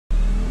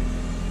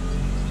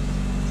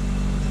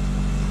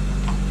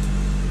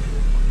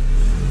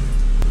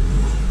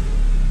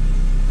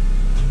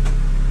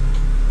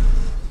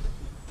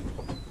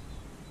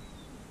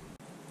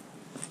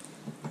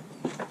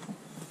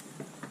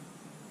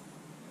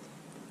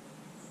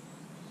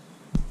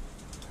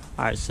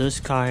Alright, so this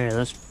car here,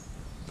 let's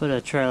put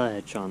a trailer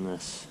hitch on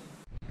this.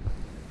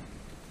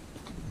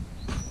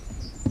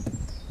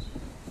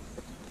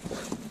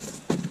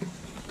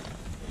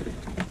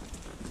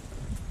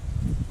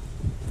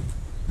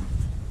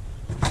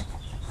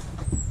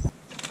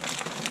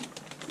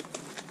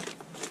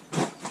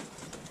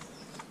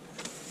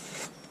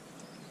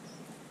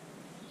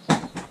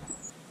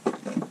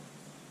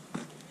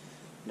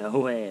 No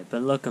way, I've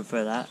been looking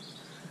for that.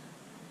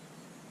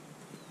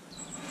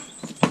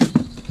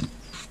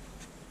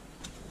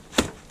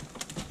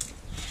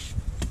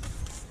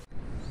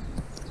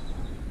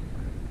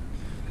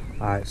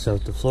 Alright, so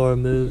if the floor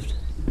moved,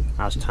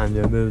 now it's time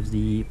to remove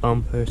the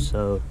bumper,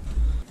 so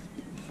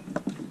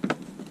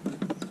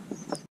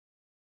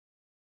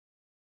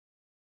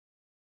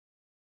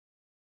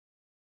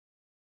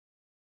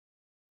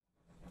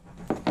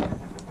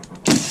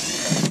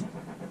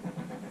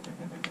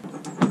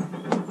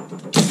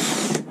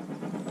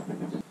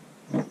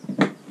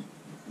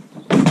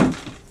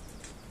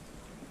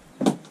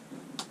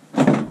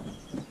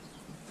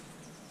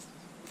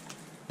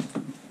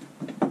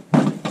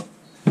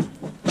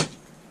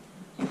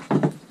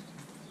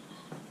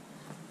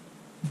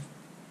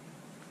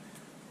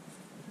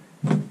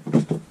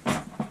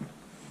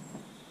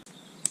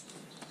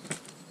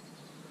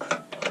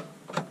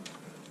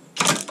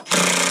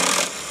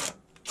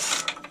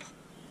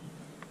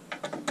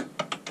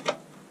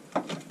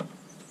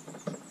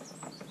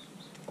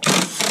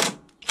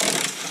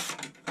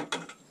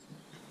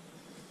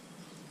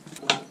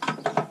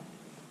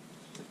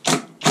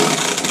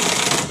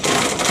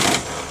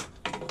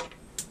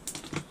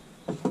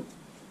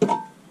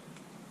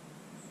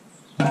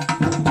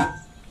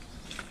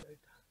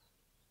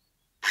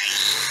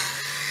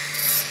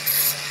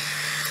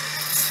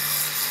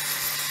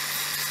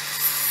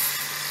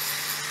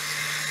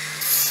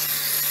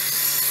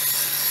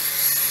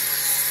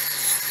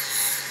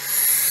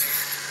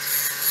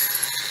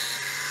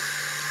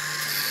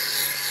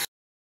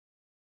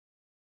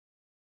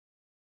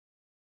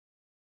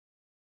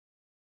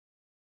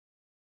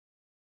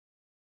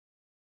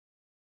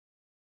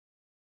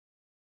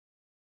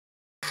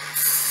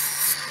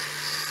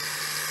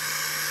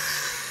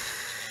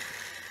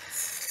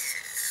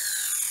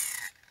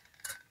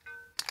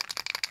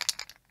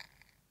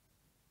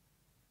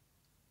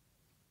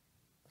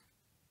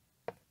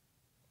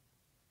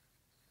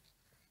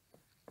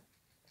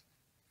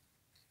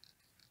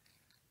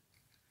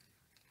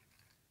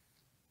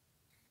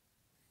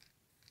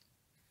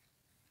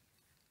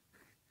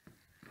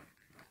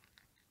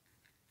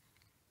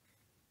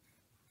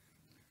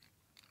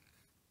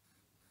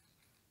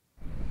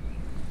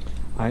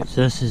alright,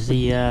 so this is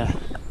the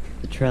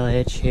trailer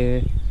hitch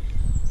here.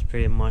 It's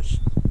pretty much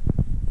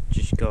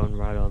just going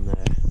right on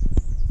there.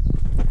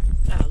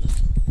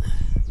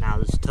 Now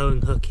this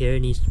towing hook here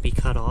needs to be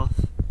cut off.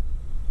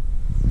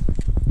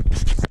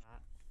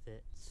 That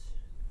fits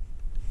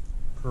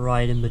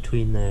right in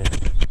between there.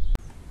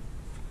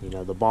 You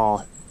know, the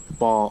ball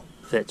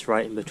fits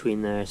right in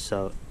between there,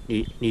 so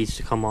it needs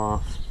to come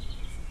off.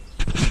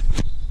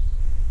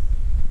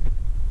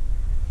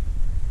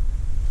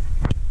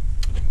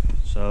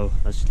 So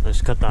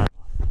let's cut that off.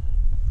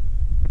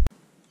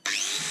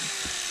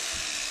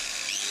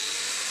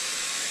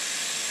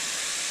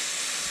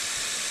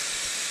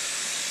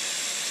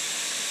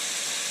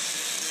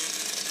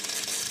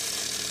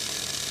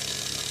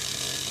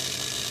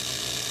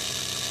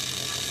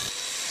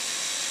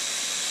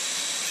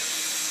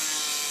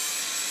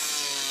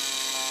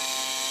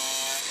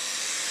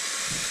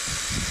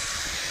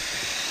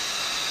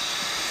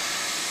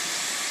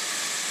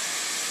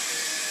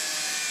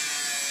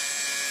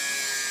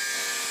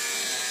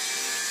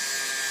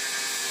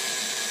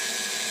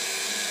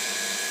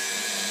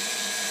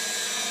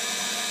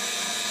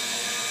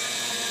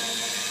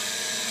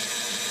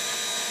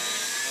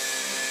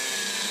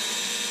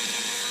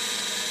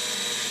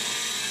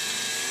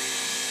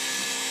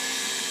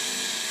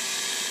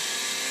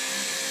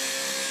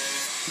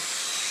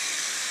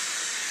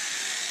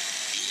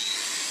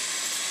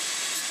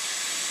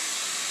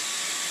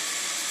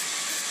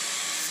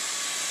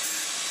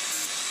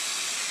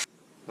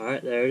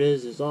 Alright, there it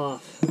is, it's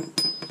off.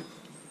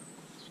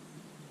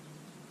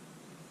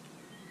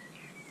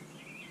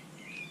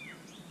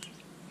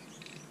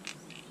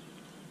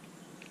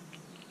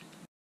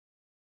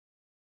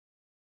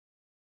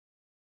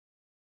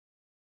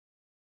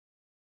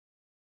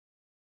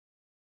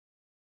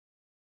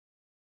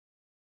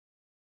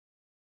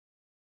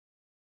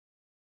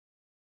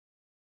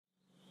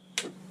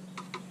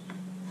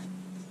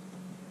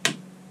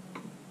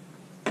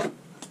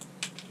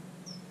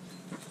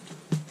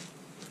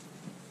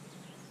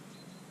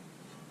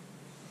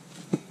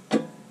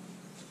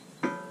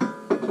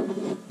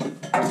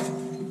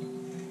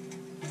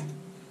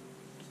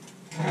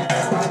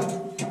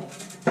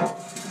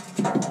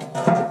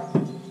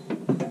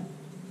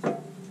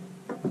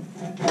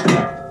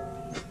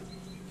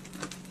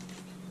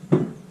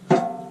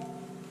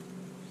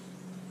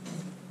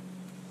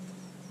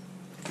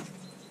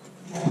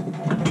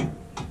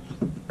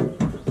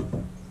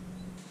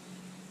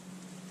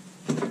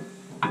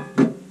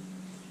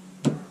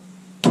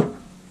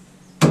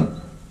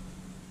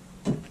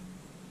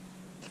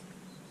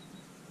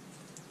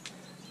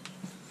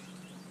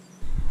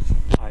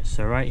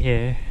 so right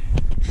here,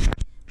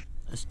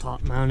 this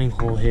top mounting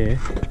hole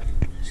here,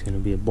 there's going to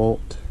be a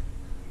bolt,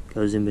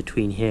 goes in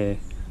between here,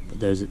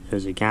 but there's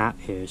a gap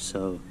here,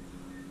 so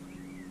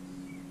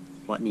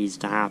what needs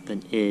to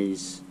happen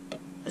is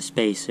a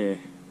spacer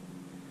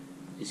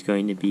is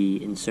going to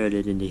be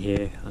inserted into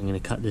here. I'm going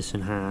to cut this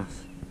in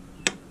half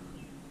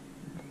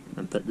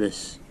and put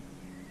this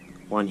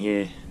one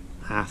here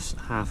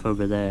half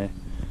over there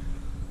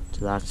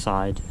to that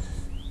side.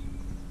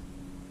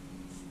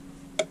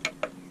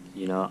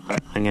 You know,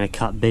 I'm going to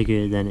cut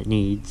bigger than it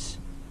needs,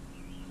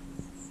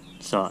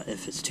 so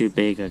if it's too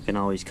big I can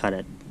always cut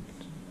it,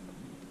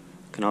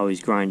 can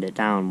always grind it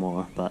down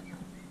more, but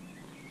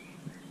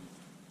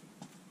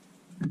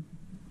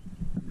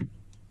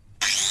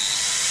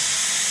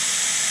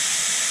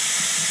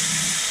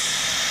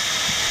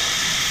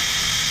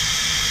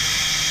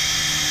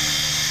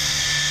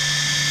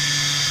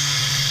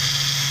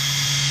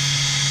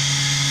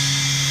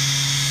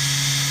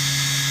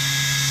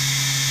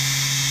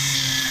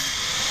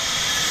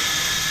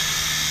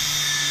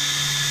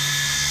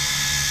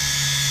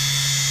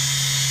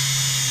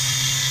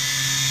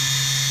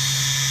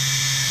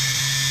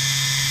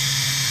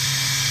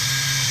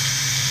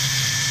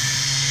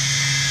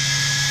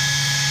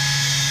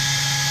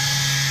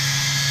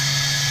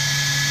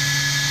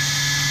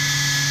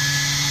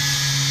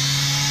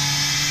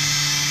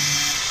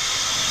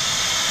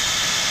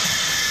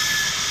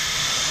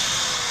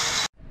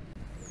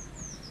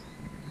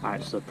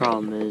alright, so the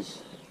problem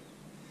is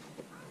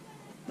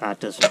that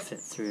doesn't fit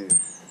through.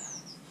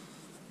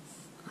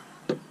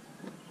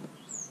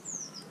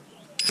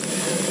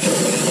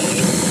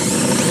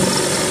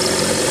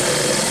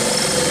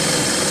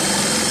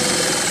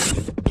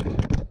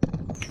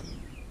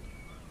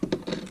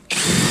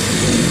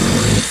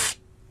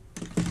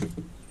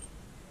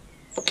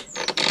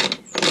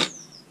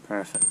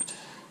 Perfect.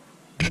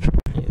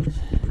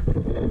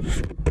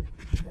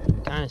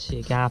 Kind of see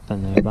a gap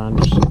in there, but I'm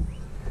just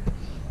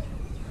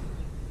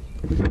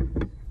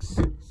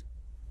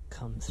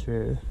come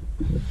through.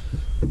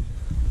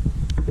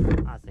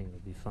 I think it'll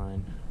be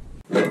fine.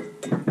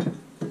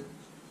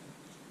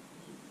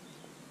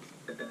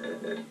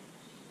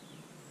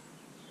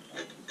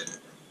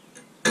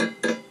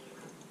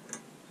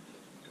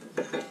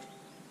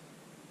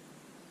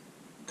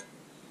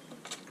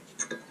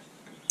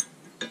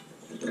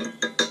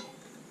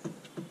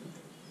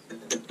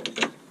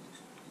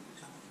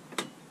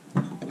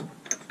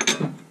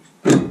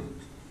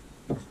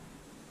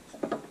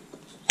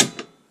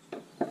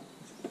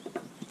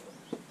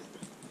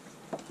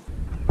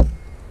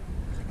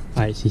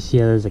 Alright, so you see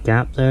how there's a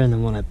gap there, and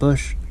then when I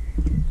push,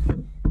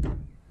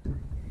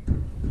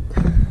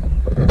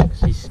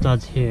 these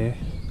studs here,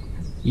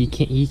 you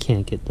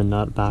can't get the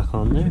nut back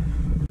on there.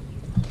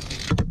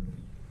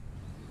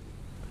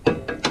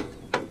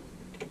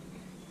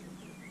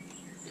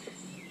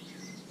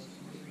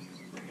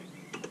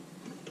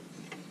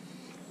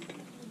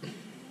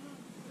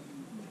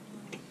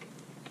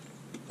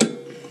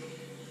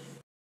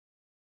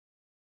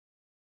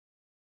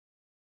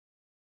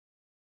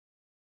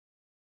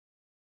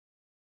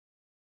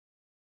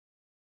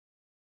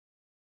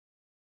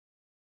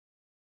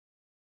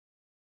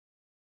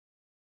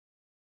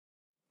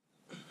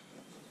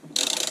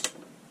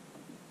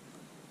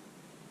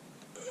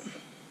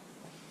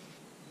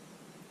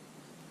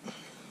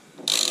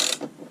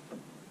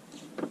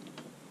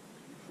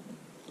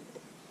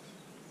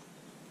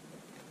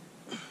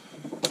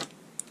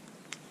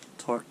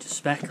 Torque to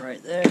spec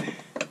right there.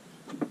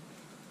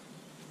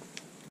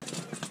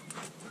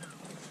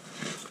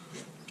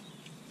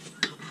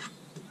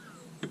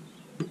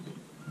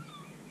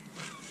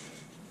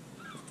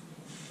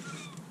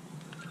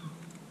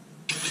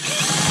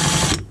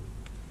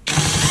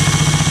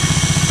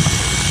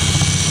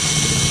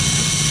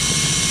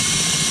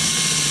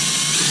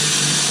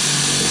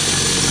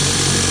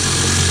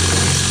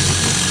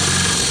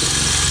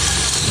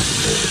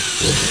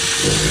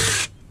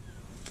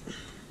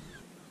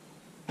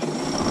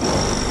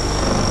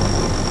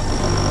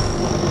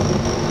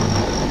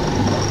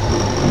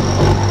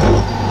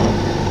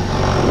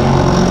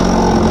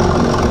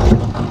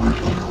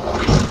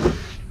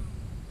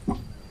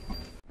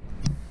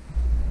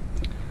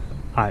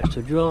 Alright,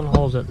 so drilling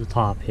holes at the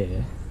top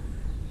here.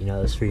 You know,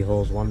 there's 3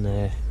 holes, 1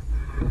 there,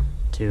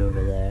 2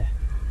 over there.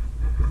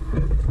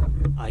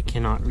 I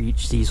cannot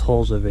reach these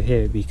holes over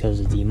here because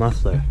of the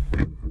muffler.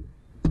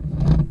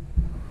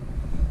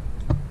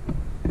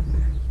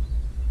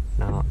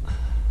 Now,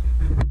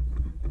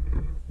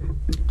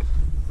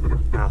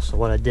 so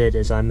what I did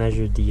is I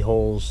measured the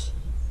holes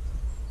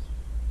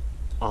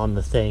on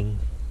the thing,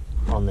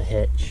 on the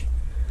hitch,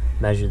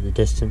 measured the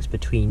distance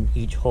between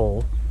each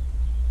hole,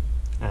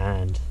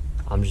 and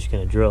I'm just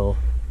going to drill,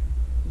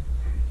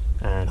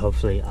 and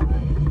hopefully I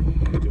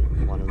get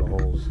one of the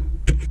holes.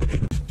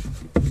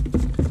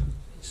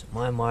 So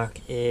my mark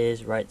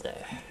is right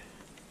there.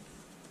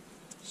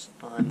 So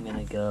I'm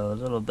going to go a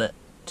little bit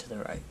to the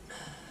right.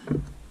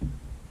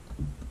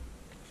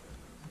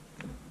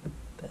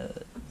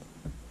 About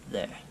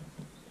there.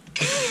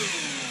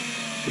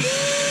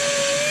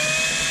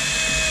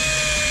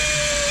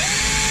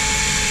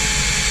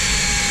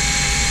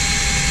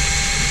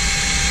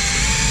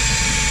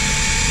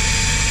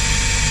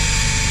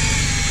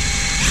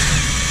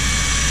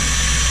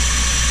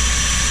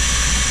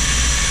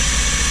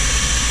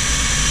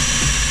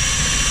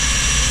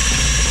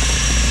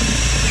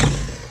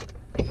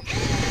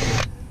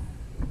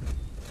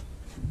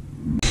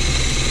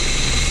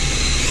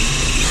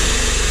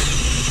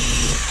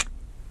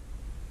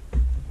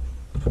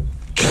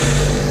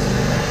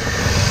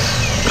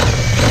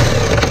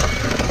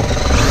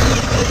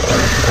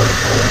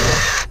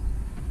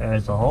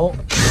 There's the hole.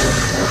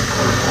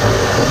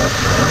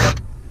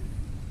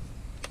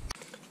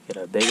 Get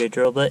our bigger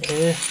drill bit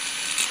here.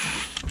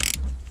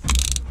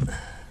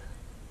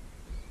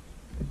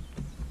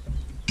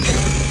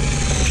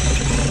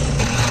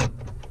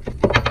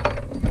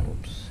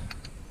 Oops.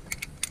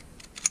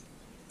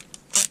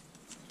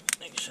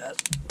 Make sure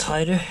that's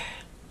tighter.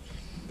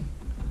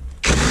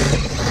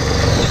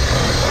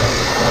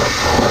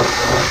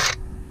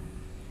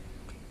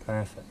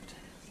 Perfect.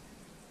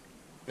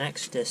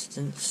 Next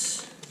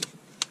distance,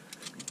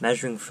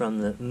 measuring from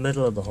the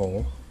middle of the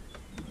hole,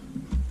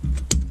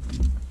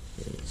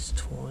 is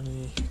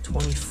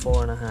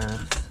 24 and a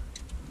half.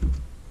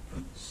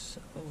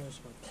 So where's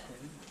my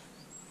pen?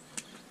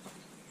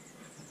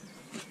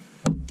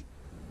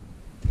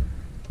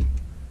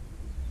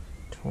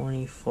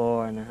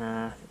 24 and a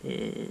half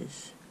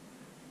is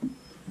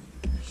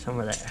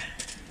somewhere there.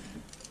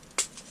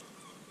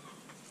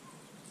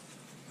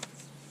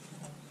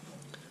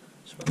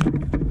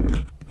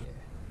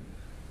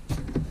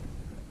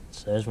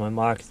 So there's my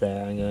mark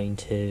there. I'm going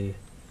to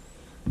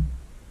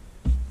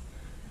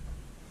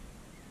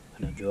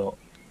drill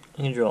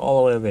all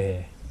the way over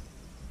here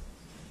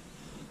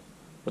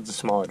with the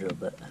smaller drill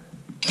bit.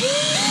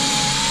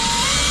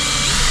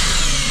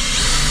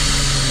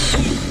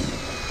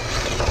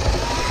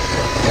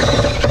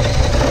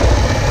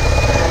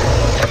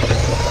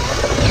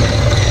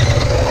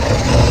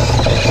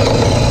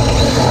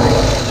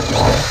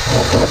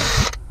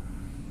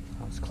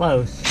 That was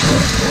close.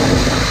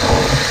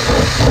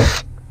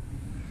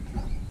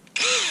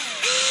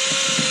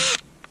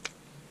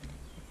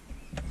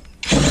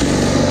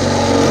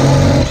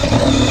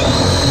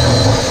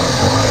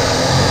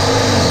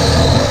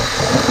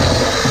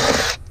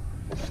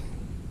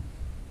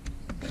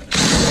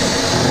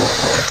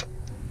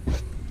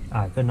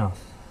 Alright, good enough.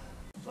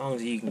 As long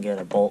as you can get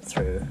a bolt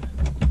through,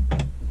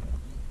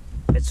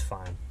 it's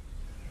fine.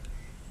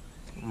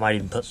 Might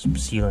even put some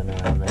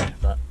sealant around there,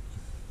 but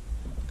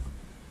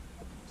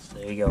so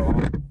there you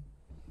go.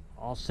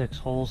 All 6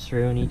 holes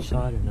through on each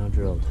side are now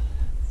drilled.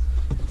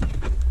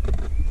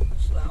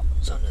 So that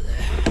one's under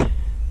there.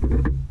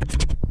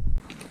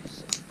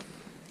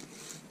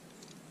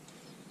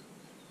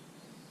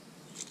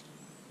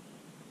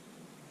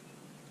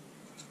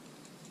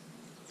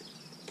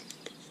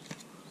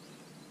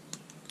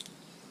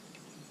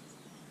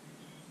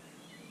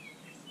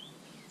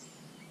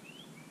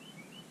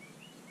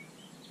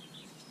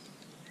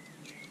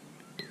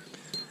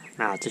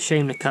 Now, it's a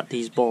shame to cut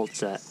these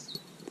bolts at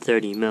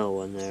 30 mil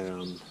when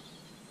they're,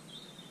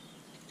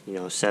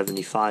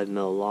 75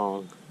 mil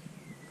long.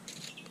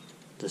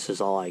 This is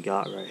all I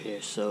got right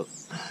here, so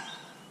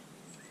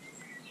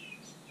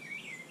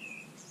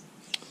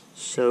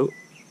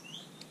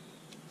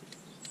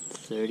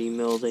 30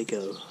 mil they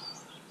go.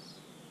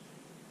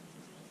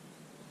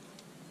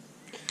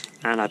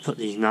 And I put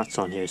these nuts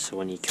on here so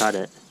when you cut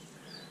it,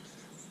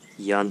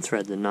 you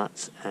unthread the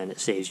nuts and it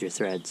saves your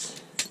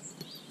threads.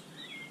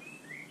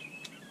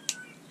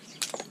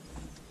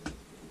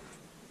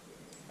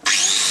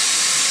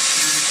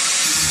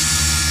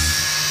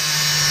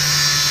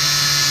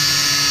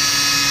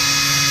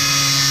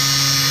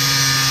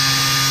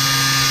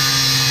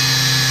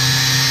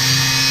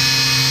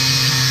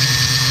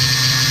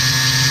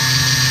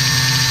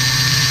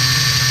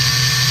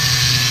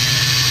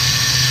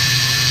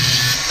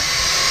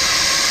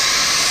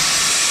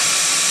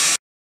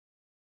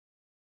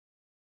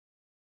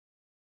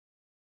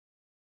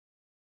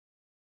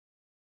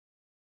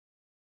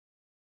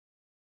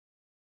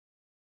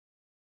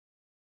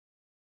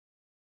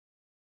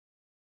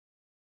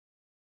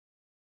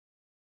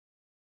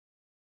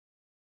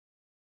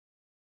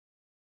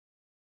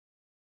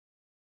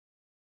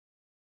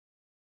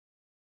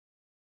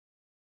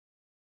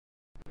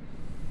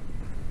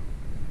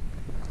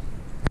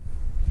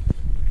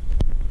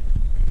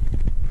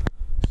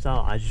 So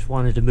I just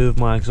wanted to move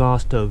my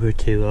exhaust over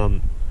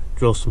to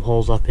drill some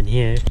holes up in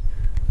here,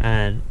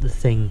 and the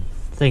thing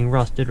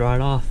rusted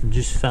right off and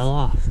just fell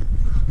off. So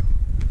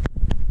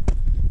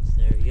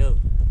there you go.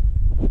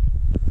 And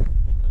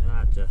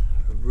that's the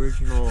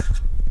original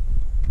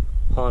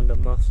Honda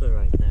muffler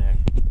right there.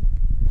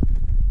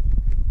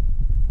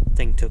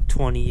 Thing took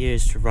 20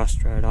 years to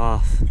rust right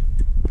off.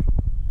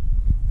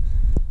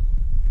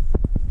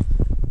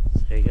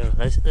 So there you go.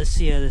 Let's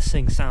see how this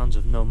thing sounds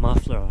with no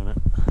muffler on it.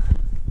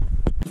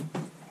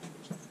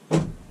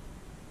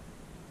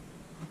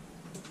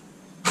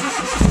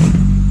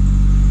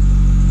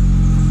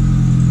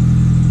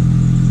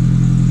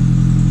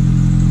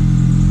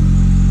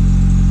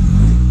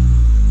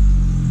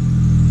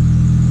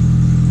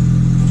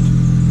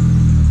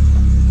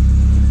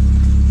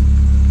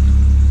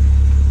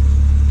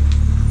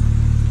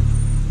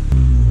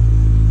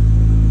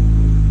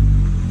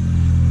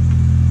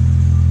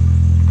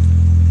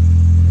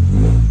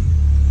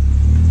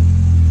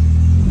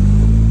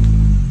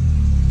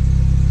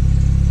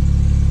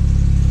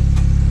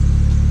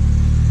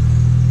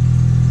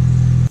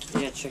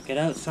 Check it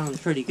out, sounds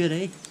pretty good,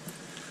 eh?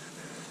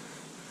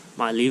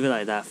 Might leave it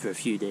like that for a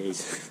few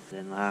days.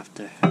 Then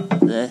after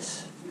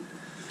this,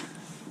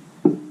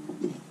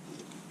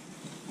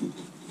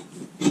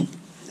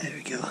 there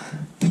we go.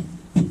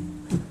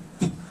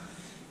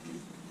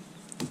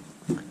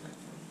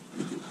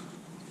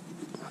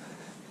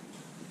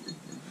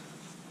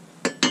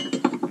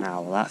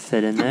 Now will that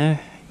fit in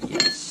there?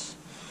 Yes.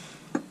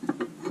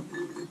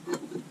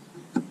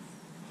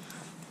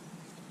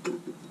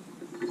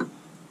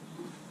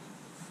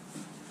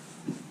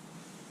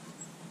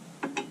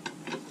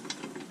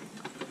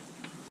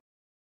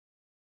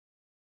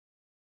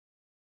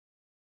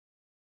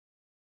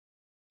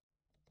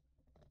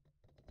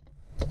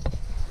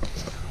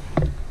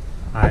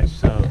 Alright,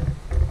 so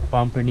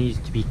bumper needs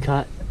to be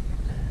cut.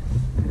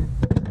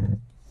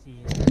 See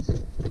it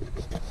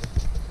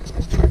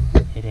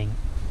hitting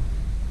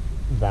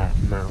that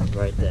mount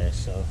right there,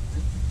 so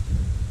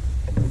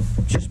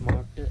just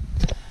marked it.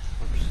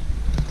 Oops.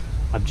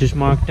 I've just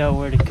marked out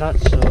where to cut,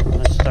 so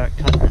let's start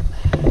cutting it.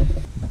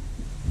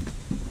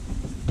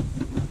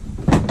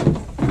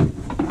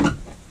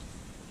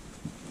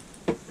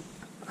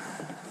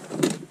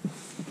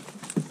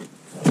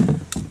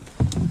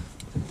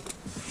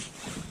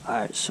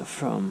 Alright, so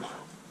from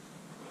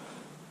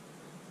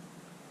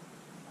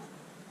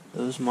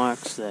those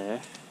marks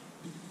there,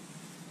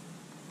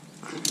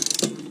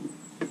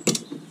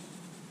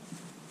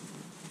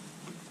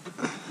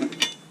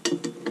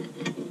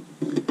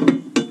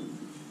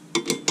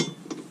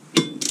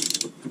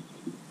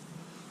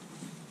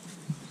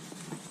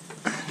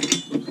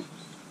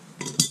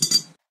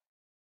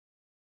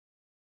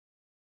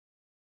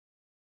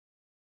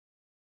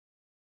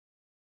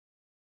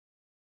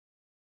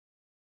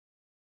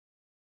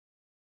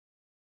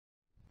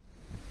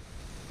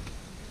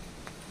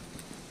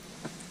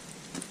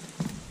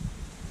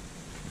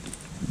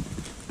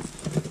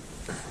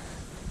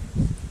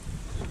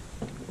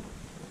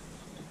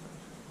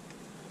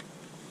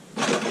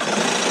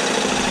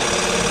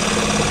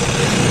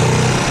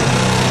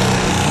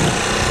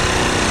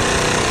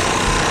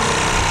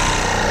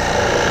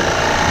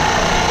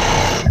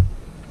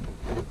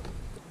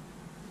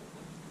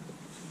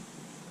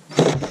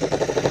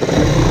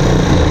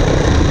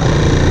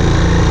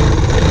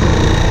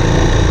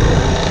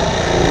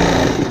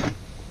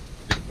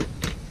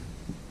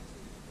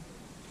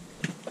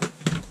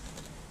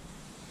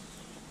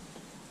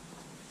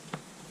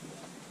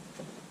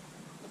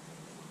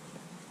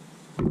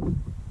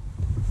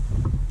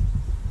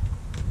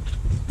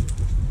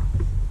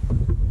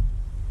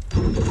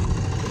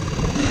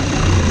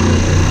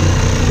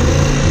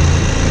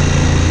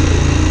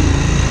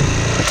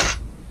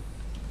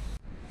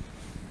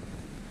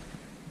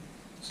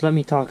 so let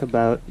me talk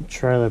about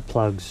trailer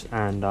plugs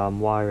and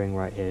wiring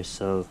right here.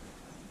 So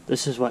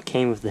this is what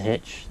came with the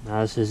hitch.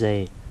 Now this is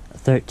a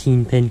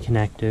 13 pin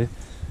connector.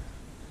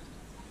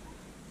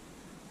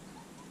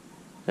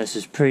 This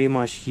is pretty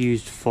much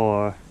used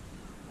for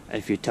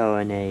if you're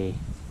towing a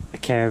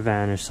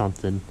caravan or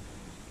something.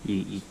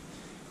 You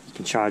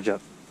can charge up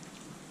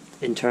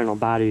internal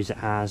batteries it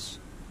has,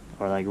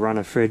 or like run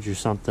a fridge or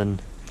something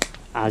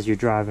as you're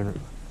driving,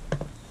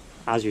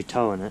 as you're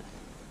towing it.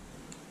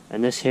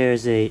 And this here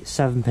is a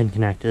 7-pin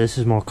connector. This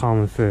is more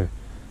common for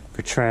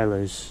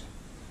trailers,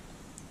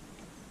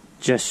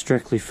 just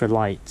strictly for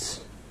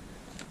lights.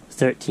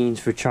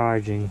 13's for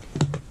charging.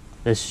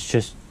 This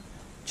is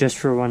just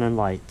for running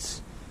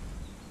lights.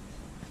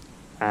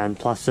 And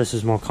plus this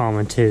is more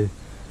common too.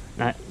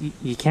 Now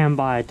you can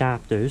buy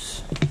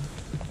adapters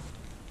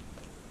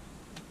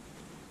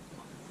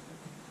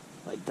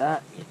like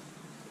that.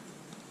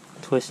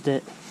 Twist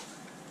it.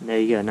 And there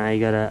you go. Now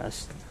you got a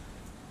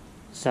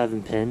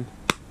 7-pin,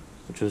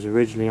 which was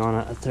originally on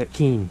a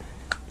 13.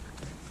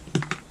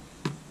 So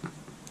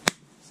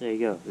there you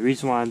go. The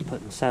reason why I'm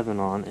putting 7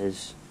 on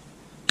is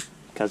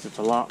because it's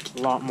a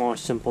lot more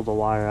simple to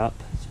wire up.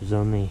 So there's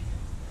only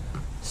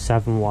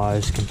 7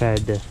 wires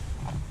compared to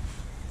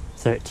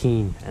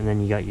 13, and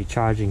then you got your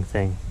charging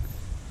thing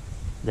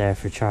there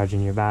for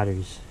charging your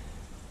batteries.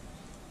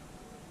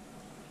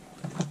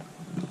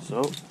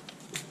 So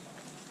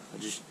I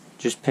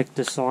just picked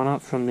this one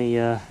up from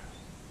the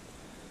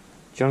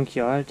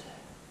junkyard.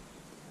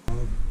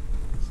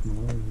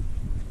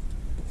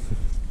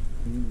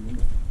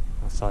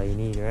 That's all you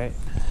need, right?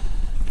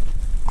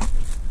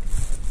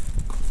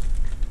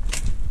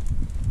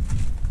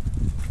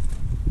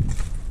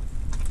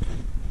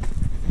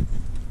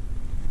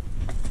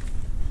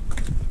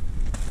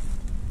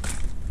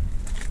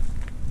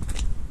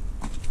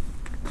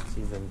 There's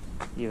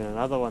even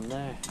another one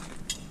there.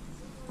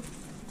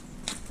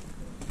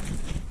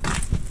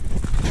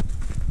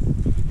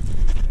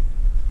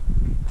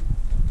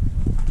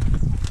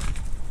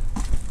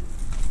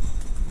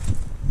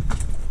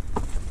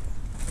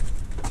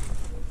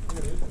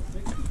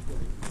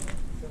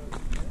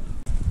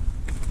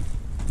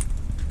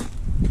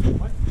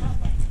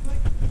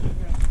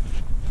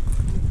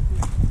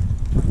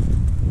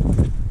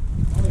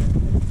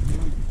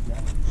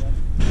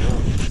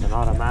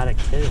 Automatic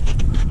too.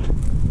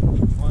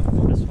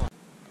 This one.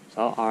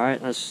 So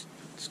alright, let's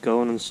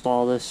go and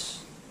install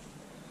this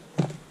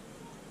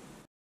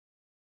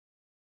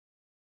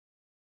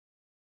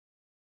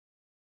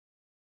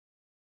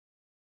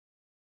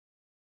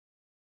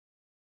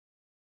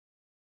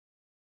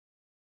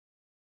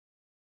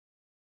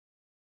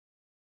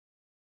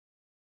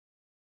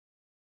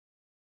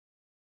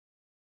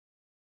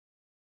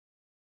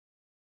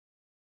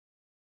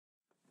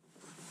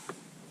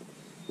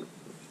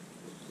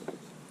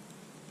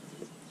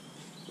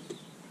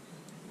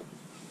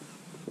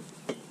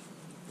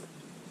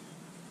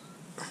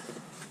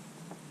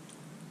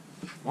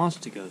wants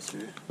to go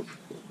through.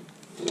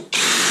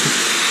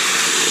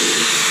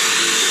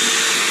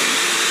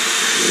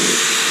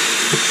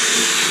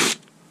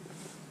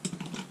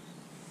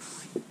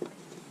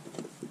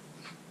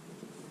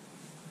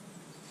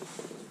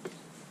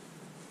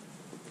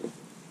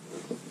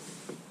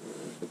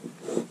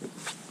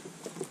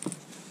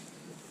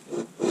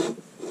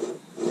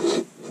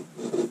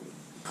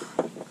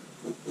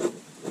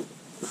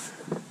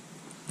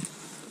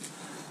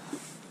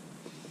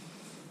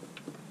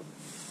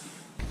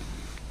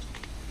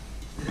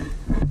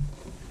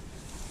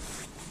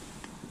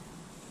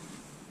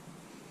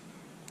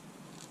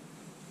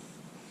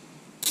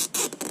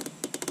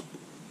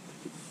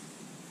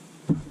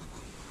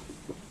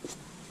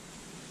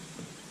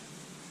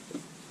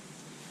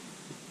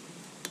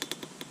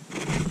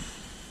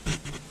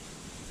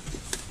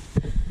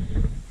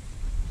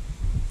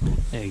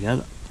 There you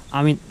go.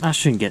 I mean, that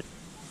shouldn't get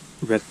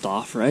ripped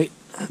off, right?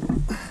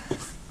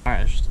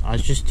 Alright, I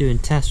was just doing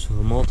tests with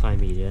a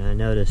multimeter and I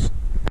noticed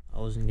I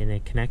wasn't getting a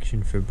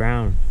connection for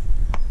brown.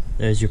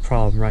 There's your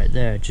problem right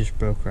there, it just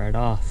broke right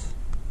off.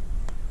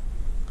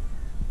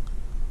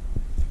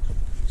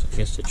 So I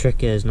guess the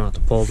trick is not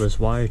to pull this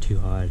wire too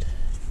hard.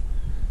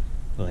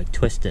 Or like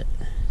twist it.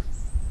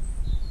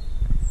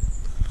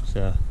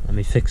 So let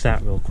me fix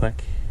that real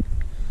quick.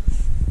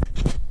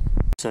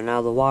 So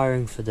now the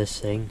wiring for this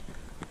thing.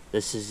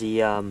 This is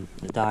the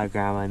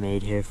diagram I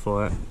made here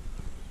for it.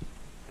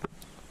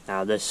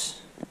 Now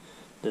this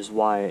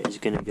wire is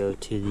gonna go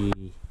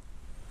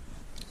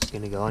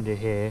under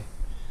here,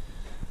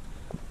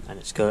 and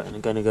it's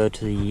gonna go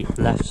to the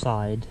left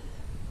side.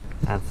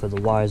 And for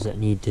the wires that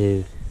need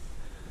to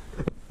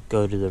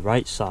go to the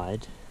right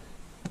side,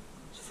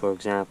 so for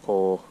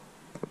example,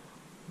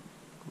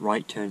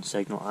 right turn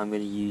signal, I'm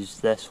gonna use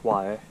this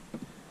wire.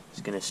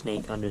 It's gonna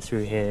snake under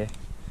through here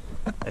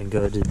and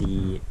go to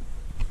the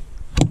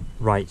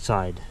right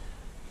side.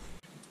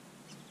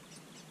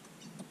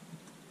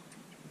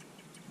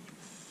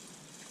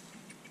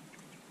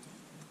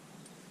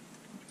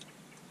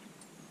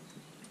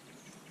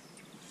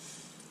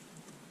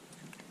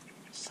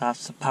 So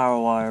that's the power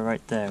wire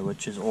right there,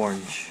 which is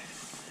orange.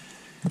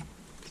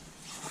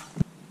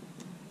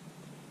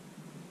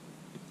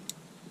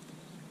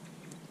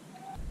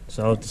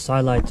 So with the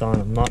side lights on,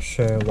 I'm not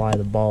sure why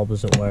the bulb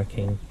isn't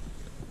working.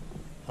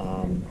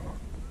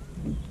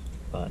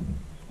 But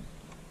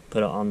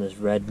put it on this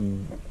red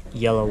and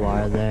yellow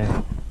wire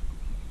there.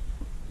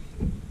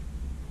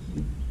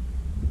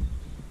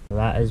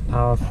 That is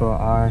power for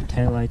our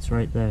taillights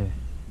right there.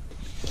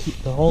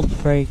 To hold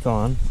the brake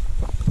on,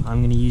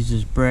 I'm going to use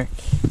this brick,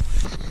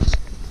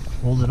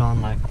 hold it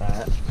on like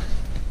that.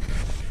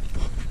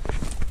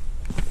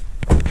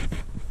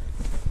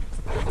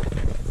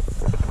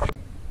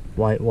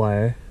 White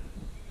wire,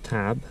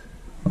 tab.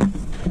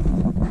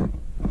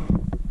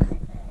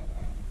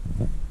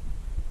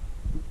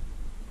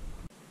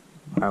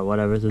 Or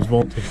whatever, there's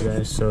voltage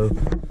there, so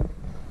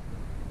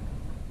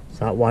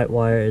that white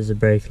wire is the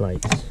brake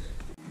lights.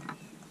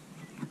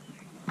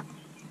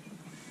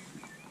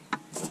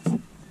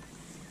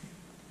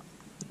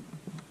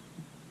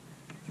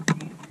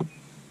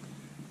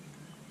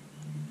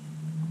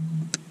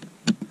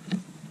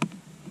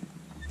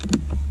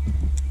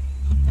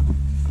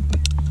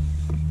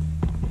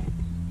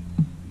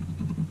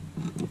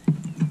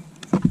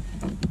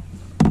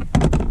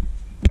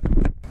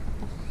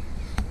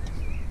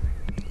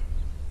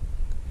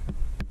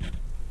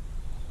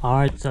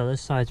 Alright, so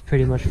this side's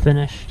pretty much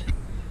finished.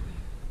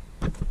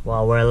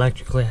 Well, where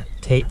electrical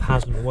tape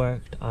hasn't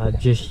worked, I've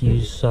just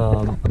used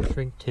some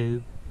shrink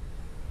tube.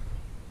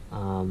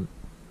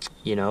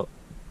 You know,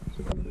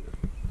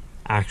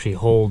 actually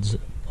holds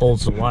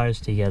the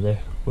wires together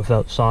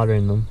without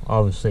soldering them.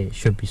 Obviously it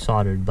should be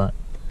soldered, but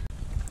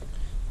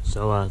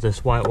so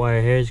this white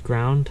wire here is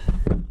ground,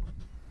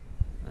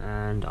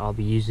 and I'll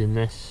be using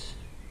that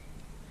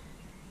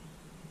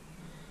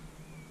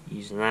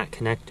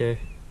connector,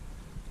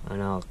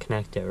 and I'll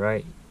connect it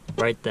right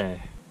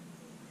there.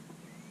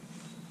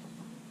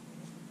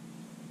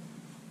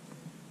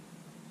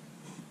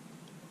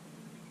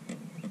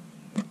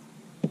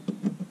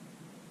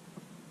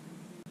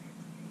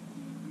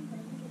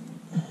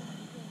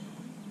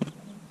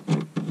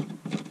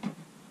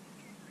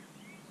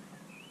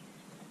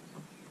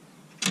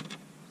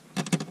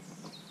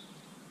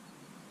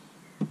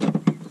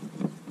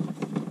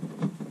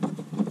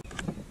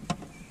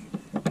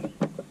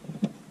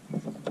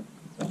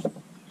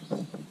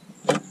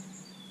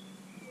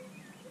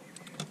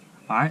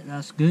 Alright,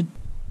 that's good.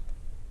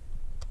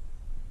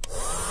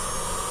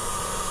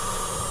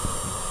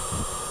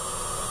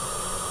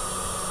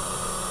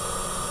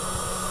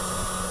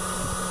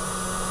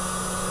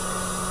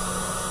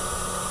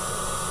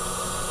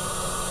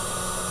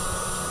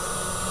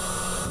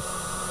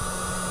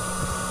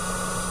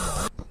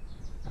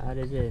 That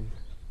is in.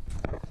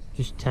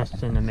 Just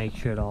testing to make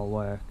sure it all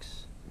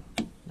works.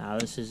 Now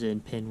this is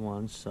in pin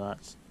 1, so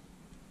that's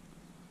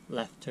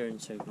left turn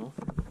signal.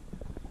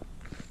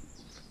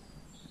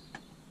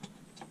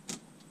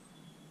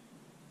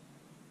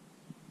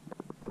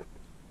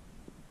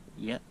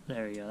 Yep,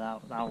 there you go,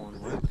 that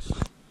one works.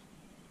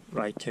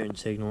 Right turn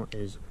signal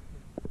is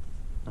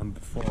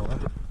number 4.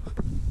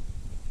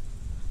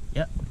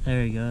 Yep,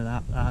 there you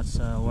go, that's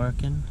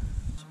working.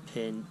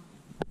 Pin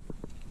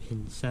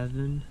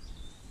 7,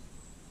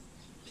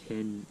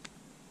 pin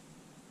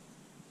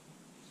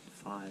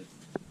 5.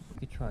 We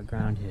could try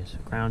ground here, so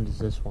ground is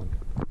this one.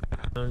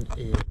 Ground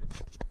is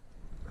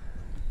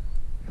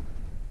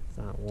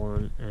that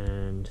one,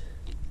 and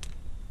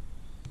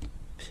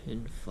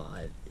pin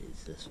 5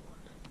 is this one.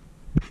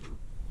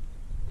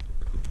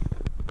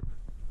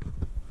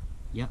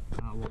 Yep,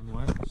 that one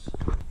works.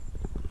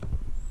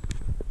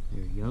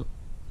 There we go.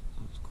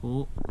 That's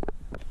cool.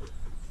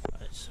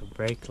 Alright, so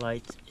brake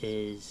light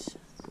is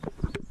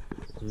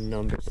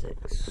number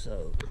 6.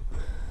 So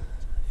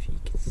if you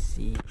can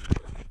see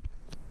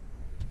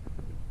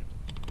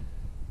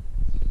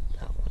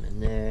that one in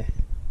there.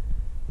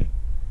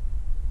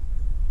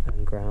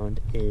 And ground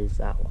is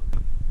that one.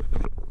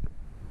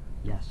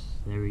 Yes,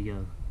 there we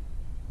go.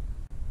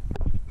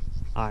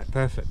 Alright,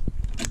 perfect.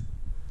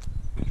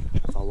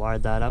 If I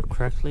wired that up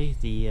correctly,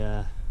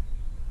 the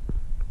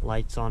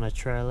lights on a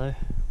trailer,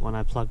 when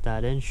I plug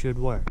that in, should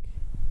work.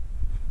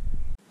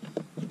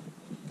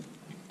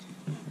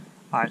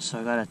 Alright, so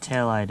I got a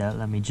tail light out.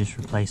 Let me just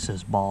replace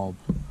this bulb.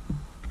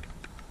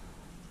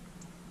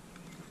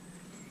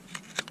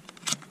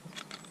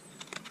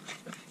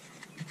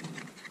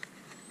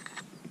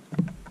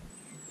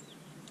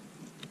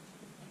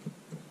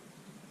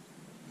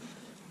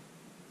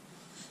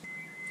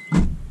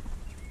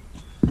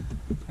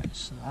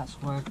 So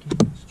that's working.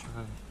 Let's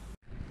try.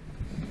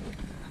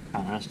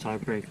 Let's try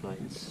brake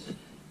lights.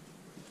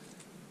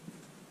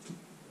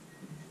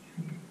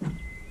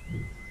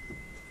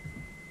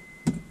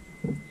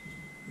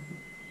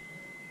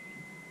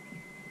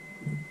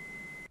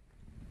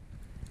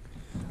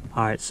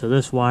 Alright, so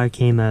this wire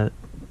came out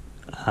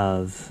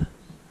of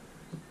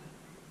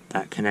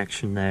that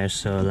connection there,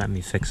 so let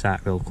me fix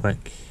that real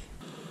quick.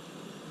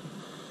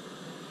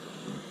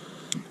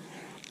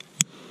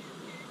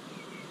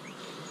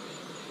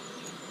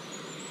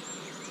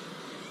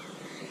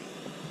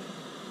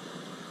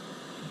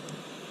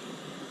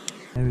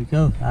 There we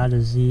go, that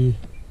is the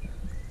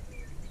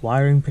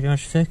wiring pretty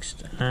much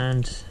fixed,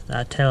 and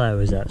that taillight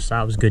was out, so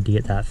that was good to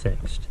get that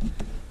fixed.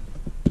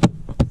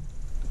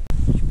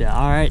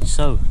 Alright,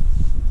 so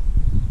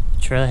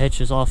trailer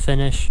hitch is all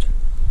finished,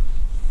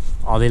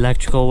 all the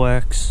electrical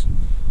works,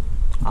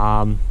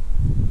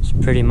 it's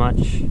pretty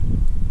much,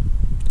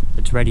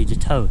 it's ready to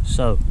tow.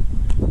 So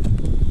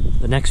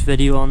the next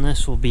video on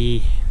this will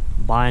be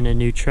buying a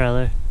new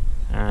trailer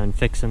and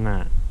fixing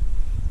that.